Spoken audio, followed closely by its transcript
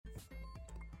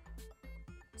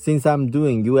Since I'm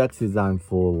doing UX design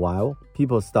for a while,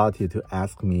 people started to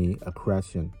ask me a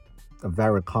question, a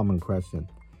very common question.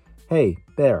 Hey,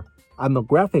 Bear, I'm a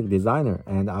graphic designer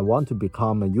and I want to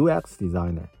become a UX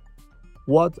designer.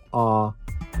 What are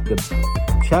the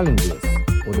challenges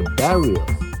or the barriers,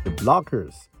 the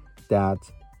blockers that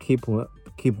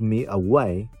keep me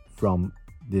away from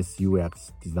this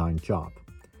UX design job?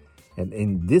 And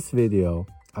in this video,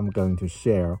 I'm going to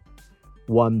share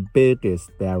one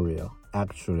biggest barrier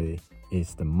actually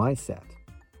is the mindset,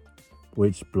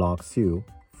 which blocks you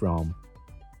from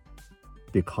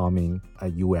becoming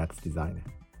a UX designer.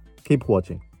 Keep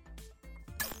watching.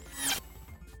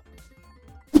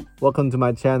 Welcome to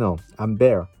my channel. I'm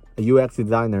Bear, a UX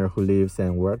designer who lives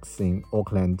and works in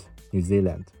Auckland, New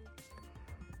Zealand.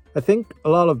 I think a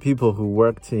lot of people who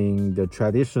worked in the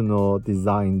traditional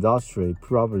design industry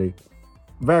probably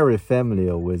very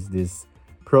familiar with this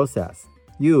process.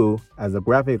 You, as a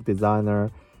graphic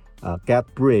designer,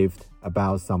 get briefed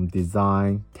about some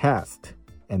design task,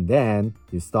 and then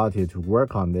you started to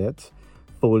work on it,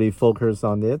 fully focus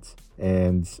on it,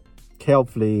 and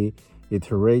carefully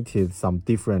iterated some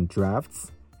different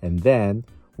drafts, and then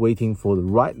waiting for the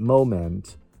right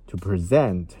moment to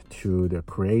present to the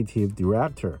creative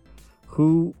director,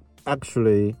 who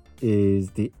actually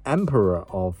is the emperor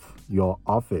of your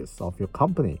office, of your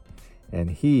company. And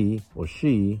he or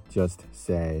she just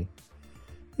say,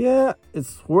 yeah, it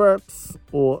works,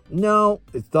 or no,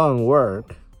 it doesn't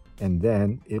work. And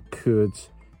then it could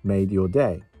make your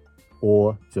day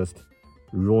or just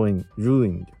ruined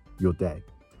your day.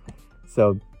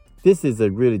 So this is a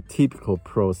really typical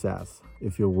process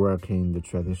if you work in the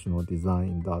traditional design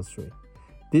industry.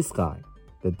 This guy,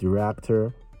 the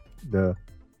director, the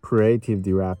creative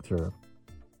director,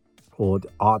 or the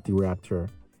art director,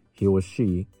 he or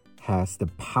she has the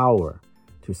power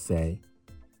to say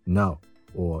no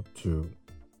or to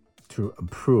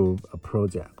approve a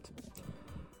project.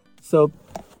 So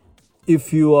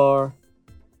if you are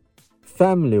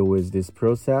familiar with this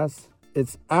process,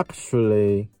 it's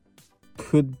actually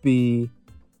could be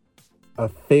a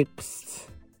fixed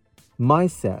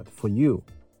mindset for you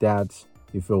that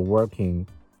if you're working,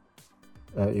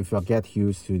 if you get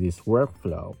used to this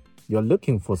workflow, you're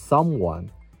looking for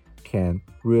someone can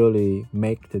really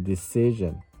make the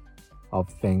decision of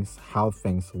things, how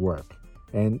things work.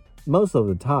 And most of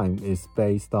the time is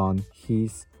based on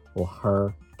his or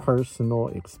her personal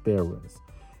experience.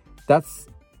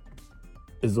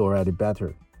 Is already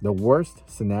better. The worst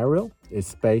scenario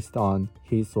is based on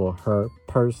his or her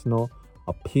personal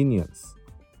opinions.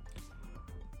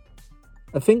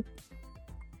 I think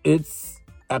it's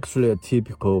actually a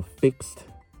typical fixed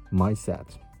mindset.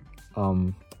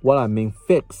 What I mean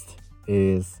fixed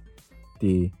is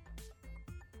the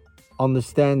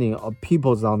understanding of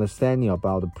people's understanding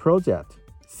about the project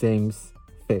seems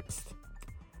fixed.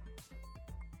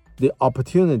 The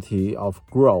opportunity of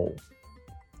grow,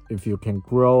 if you can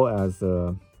grow as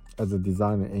a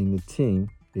designer in the team,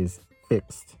 is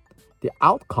fixed. The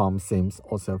outcome seems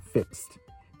also fixed.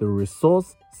 The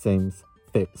resource seems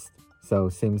fixed. So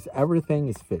seems everything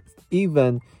is fixed.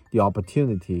 Even the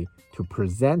opportunity to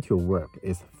present your work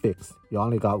is fixed. You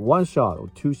only got one shot or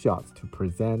two shots to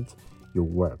present your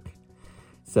work.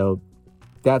 So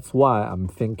that's why I'm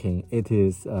thinking it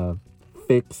is a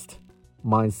fixed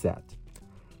mindset.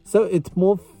 So it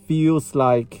more feels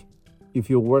like if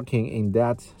you're working in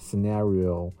that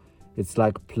scenario, it's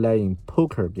like playing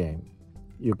poker game.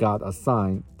 You got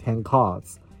assigned 10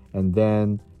 cards and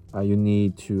then you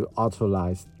need to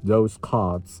utilize those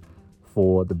cards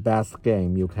for the best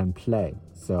game you can play.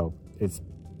 So it's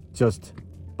just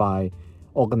by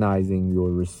organizing your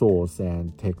resource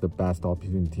and take the best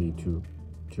opportunity to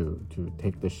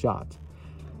take the shot.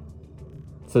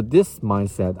 So this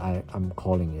mindset, I'm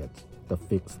calling it the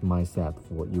fixed mindset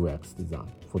for UX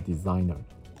design, for designer.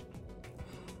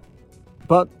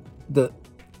 But the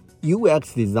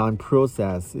UX design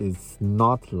process is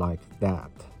not like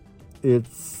that.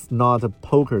 It's not a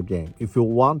poker game. If you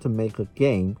want to make a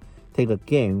game, take a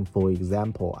game, for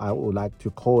example, I would like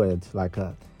to call it like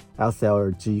a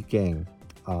SLG game,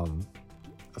 a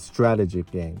strategy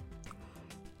game,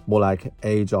 more like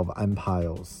Age of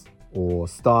Empires or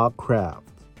StarCraft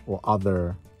or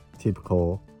other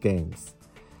typical games.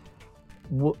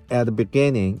 At the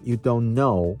beginning, you don't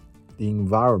know the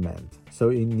environment, so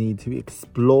you need to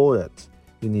explore it.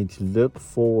 You need to look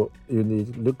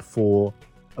for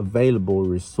available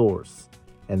resource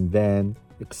and then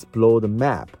explore the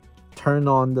map, turn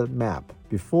on the map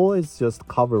before it's just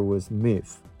covered with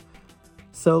myth.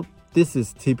 So this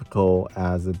is typical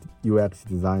as a UX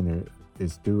designer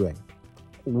is doing.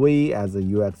 we as a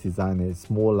UX designer, it's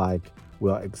more like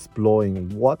we are exploring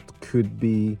what could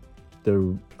be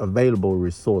the available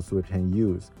resource we can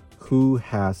use, who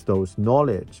has those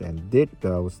knowledge, and dig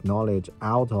those knowledge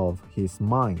out of his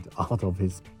mind, out of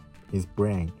his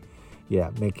brain.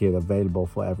 Yeah, make it available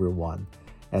for everyone.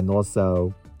 And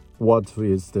also, what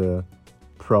is the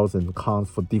pros and cons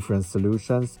for different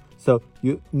solutions? So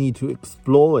you need to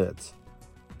explore it.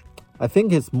 I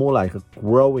think it's more like a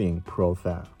growing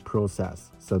process.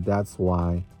 So that's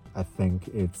why I think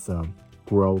it's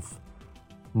growth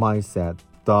mindset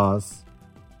does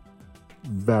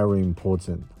very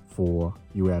important for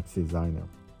UX designer.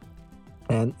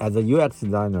 And as a UX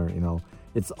designer,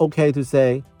 it's okay to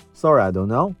say, sorry, I don't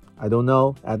know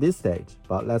at this stage,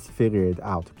 but let's figure it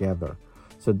out together.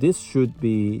 So this should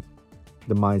be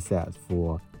the mindset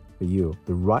for you,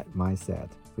 the right mindset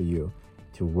for you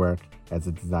to work as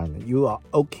a designer. You are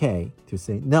okay to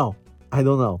say, no, I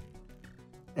don't know.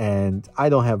 And I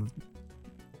don't have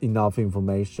enough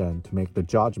information to make the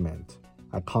judgment.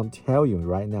 I can't tell you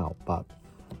right now, but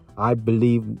I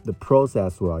believe the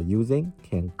process we are using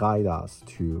can guide us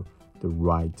to the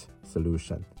right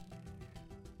solution.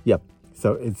 Yep.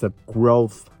 So it's a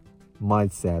growth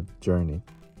mindset journey.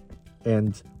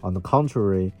 And on the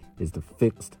contrary is the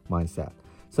fixed mindset.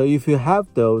 So if you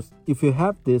have this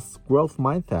growth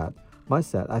mindset,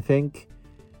 I think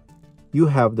you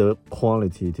have the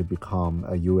quality to become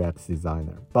a UX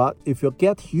designer. But if you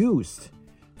get used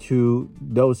to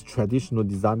those traditional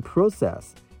design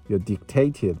process, you're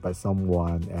dictated by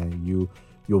someone, and your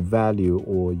value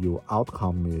or your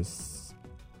outcome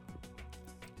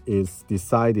is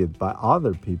decided by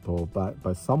other people,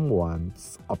 by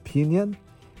someone's opinion,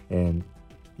 and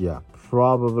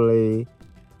probably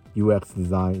UX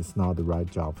design is not the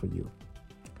right job for you.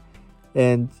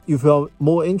 And if you're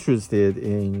more interested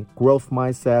in growth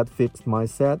mindset, fixed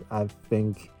mindset, I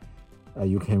think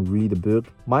you can read the book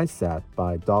Mindset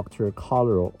by Dr.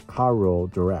 Carol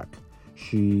Dweck.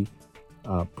 She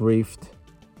briefed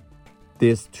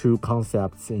these two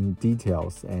concepts in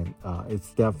details, and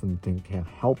it's definitely can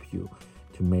help you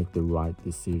to make the right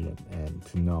decision and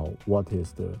to know what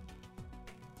is the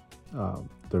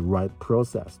right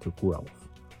process to grow.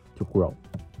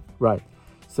 Right.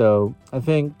 So I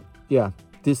think,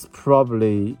 this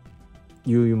probably,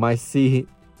 you might see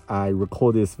I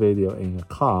record this video in a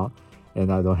car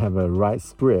and I don't have a right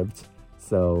script.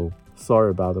 So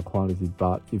sorry about the quality,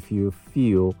 but if you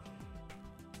feel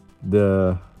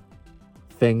the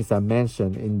things I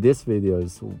mentioned in this video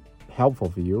is helpful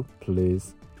for you,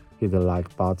 please hit the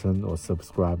like button or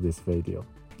subscribe this video.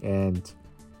 And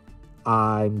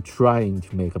I'm trying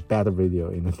to make a better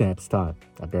video in the next time.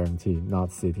 I guarantee,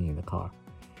 not sitting in the car.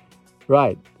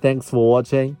 Right, thanks for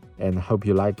watching and hope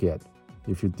you like it.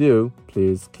 If you do,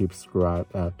 please keep subscribe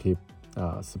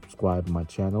my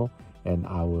channel, and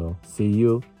I will see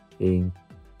you in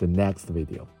the next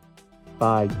video.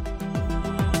 Bye.